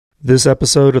This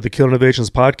episode of the Kill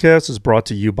Innovations podcast is brought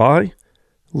to you by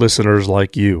listeners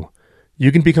like you.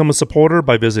 You can become a supporter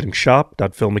by visiting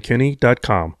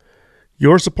shop.philmckinney.com.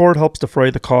 Your support helps defray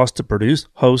the cost to produce,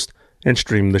 host, and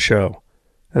stream the show.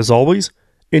 As always,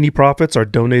 any profits are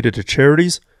donated to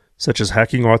charities such as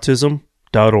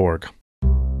hackingautism.org.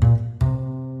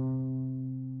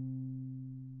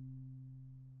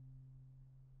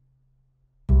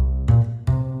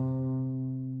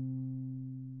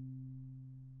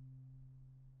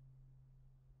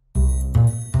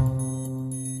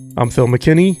 I'm Phil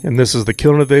McKinney, and this is the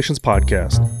Kill Innovations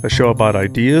Podcast, a show about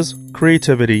ideas,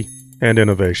 creativity, and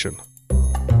innovation.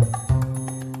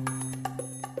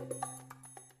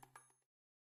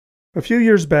 A few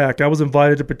years back, I was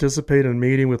invited to participate in a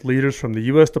meeting with leaders from the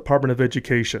U.S. Department of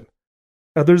Education.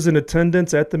 Others in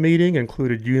attendance at the meeting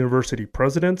included university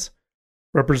presidents,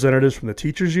 representatives from the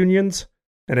teachers' unions,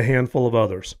 and a handful of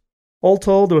others. All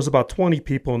told, there was about 20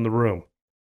 people in the room.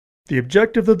 The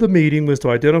objective of the meeting was to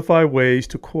identify ways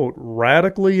to, quote,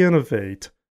 radically innovate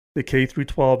the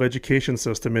K-12 education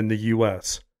system in the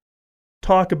U.S.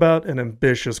 Talk about an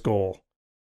ambitious goal.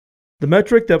 The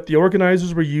metric that the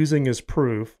organizers were using as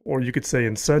proof, or you could say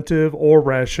incentive or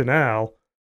rationale,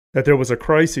 that there was a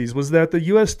crisis was that the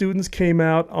U.S. students came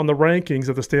out on the rankings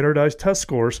of the standardized test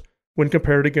scores when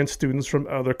compared against students from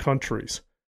other countries.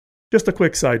 Just a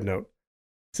quick side note.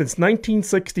 Since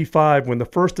 1965, when the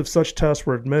first of such tests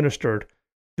were administered,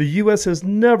 the U.S. has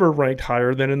never ranked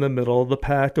higher than in the middle of the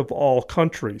pack of all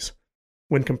countries.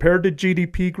 When compared to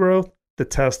GDP growth, the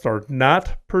tests are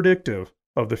not predictive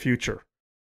of the future.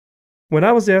 When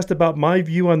I was asked about my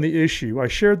view on the issue, I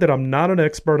shared that I'm not an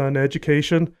expert on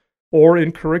education or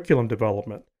in curriculum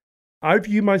development. I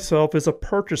view myself as a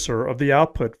purchaser of the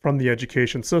output from the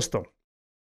education system.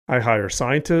 I hire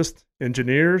scientists,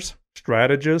 engineers,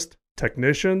 strategists,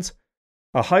 technicians,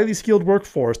 a highly skilled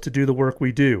workforce to do the work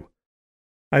we do.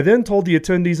 I then told the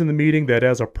attendees in the meeting that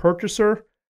as a purchaser,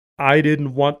 I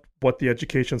didn't want what the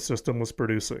education system was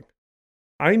producing.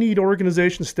 I need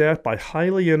organizations staffed by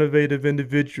highly innovative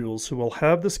individuals who will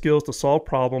have the skills to solve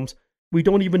problems we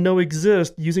don't even know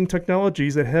exist using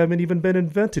technologies that haven't even been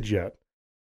invented yet.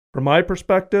 From my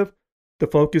perspective, the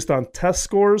focus on test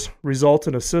scores results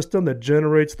in a system that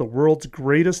generates the world's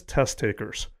greatest test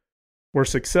takers. Where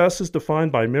success is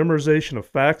defined by memorization of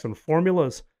facts and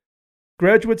formulas,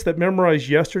 graduates that memorize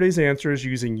yesterday's answers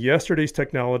using yesterday's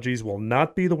technologies will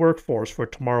not be the workforce for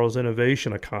tomorrow's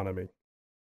innovation economy.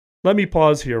 Let me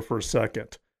pause here for a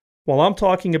second. While I'm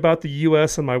talking about the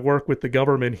U.S. and my work with the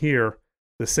government here,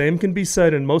 the same can be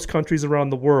said in most countries around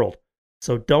the world,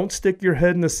 so don't stick your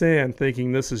head in the sand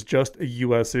thinking this is just a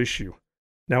U.S. issue.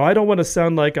 Now, I don't want to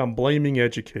sound like I'm blaming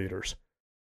educators.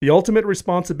 The ultimate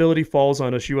responsibility falls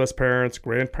on us U.S. parents,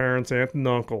 grandparents, aunts, and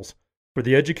uncles for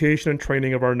the education and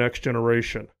training of our next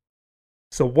generation.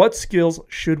 So what skills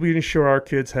should we ensure our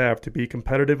kids have to be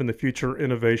competitive in the future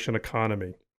innovation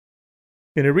economy?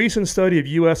 In a recent study of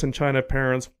U.S. and China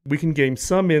parents, we can gain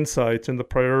some insights into the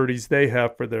priorities they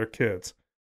have for their kids.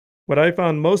 What I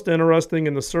found most interesting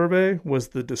in the survey was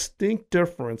the distinct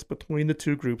difference between the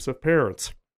two groups of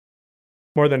parents.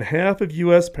 More than half of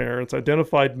U.S. parents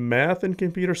identified math and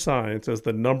computer science as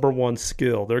the number one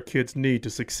skill their kids need to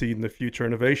succeed in the future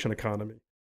innovation economy,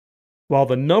 while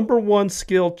the number one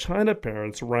skill China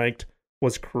parents ranked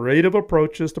was creative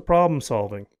approaches to problem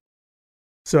solving.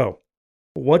 So,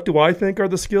 what do I think are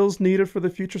the skills needed for the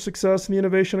future success in the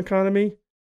innovation economy?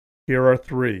 Here are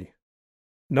three.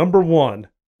 Number one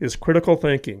is critical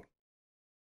thinking.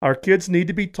 Our kids need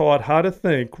to be taught how to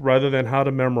think rather than how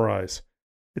to memorize.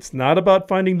 It's not about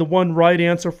finding the one right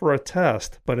answer for a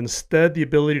test, but instead the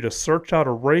ability to search out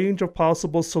a range of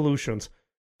possible solutions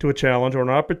to a challenge or an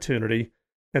opportunity,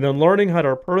 and then learning how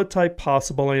to prototype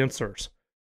possible answers.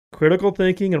 Critical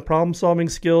thinking and problem-solving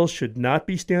skills should not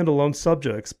be standalone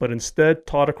subjects, but instead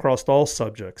taught across all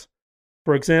subjects.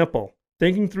 For example,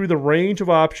 thinking through the range of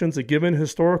options a given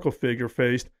historical figure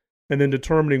faced, and then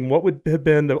determining what would have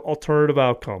been the alternative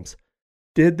outcomes.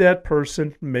 Did that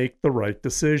person make the right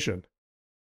decision?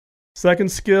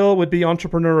 Second skill would be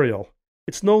entrepreneurial.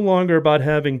 It's no longer about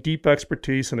having deep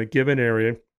expertise in a given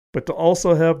area, but to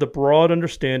also have the broad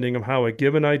understanding of how a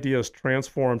given idea is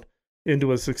transformed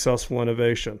into a successful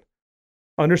innovation.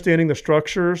 Understanding the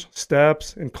structures,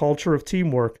 steps, and culture of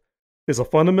teamwork is a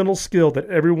fundamental skill that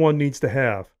everyone needs to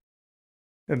have.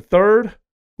 And third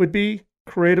would be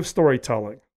creative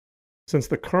storytelling. Since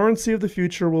the currency of the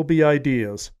future will be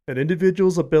ideas, an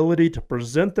individual's ability to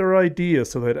present their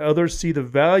ideas so that others see the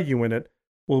value in it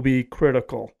will be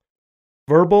critical.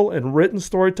 Verbal and written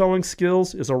storytelling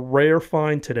skills is a rare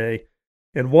find today,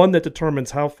 and one that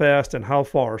determines how fast and how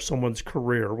far someone's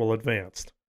career will advance.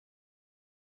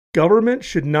 Government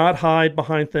should not hide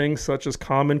behind things such as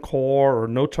Common Core or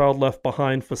No Child Left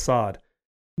Behind facade.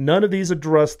 None of these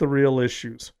address the real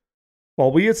issues.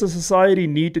 While we as a society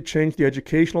need to change the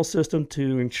educational system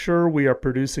to ensure we are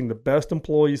producing the best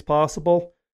employees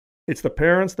possible, it's the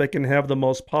parents that can have the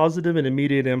most positive and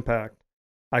immediate impact.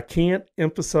 I can't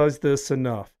emphasize this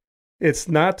enough. It's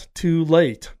not too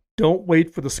late. Don't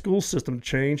wait for the school system to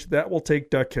change. That will take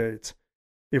decades.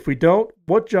 If we don't,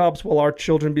 what jobs will our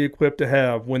children be equipped to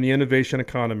have when the innovation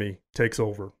economy takes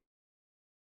over?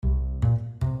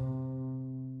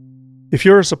 If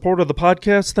you're a supporter of the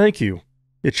podcast, thank you.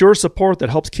 It's your support that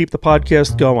helps keep the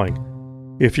podcast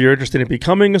going. If you're interested in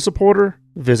becoming a supporter,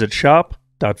 visit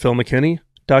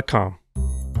shop.philmckinney.com.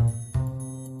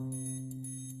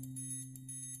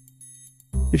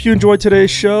 If you enjoyed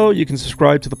today's show, you can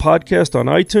subscribe to the podcast on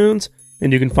iTunes,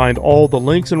 and you can find all the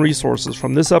links and resources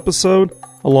from this episode,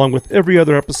 along with every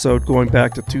other episode going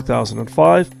back to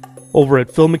 2005, over at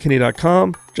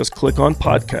philmckinney.com. Just click on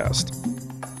podcast.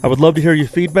 I would love to hear your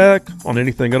feedback on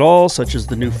anything at all, such as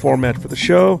the new format for the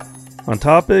show, on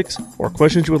topics or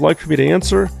questions you would like for me to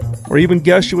answer, or even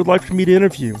guests you would like for me to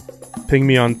interview. Ping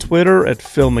me on Twitter at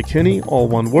Phil McKinney, all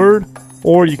one word,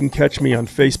 or you can catch me on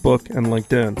Facebook and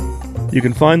LinkedIn. You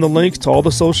can find the links to all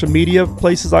the social media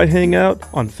places I hang out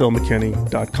on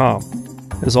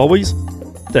philmckinney.com. As always,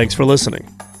 thanks for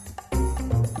listening.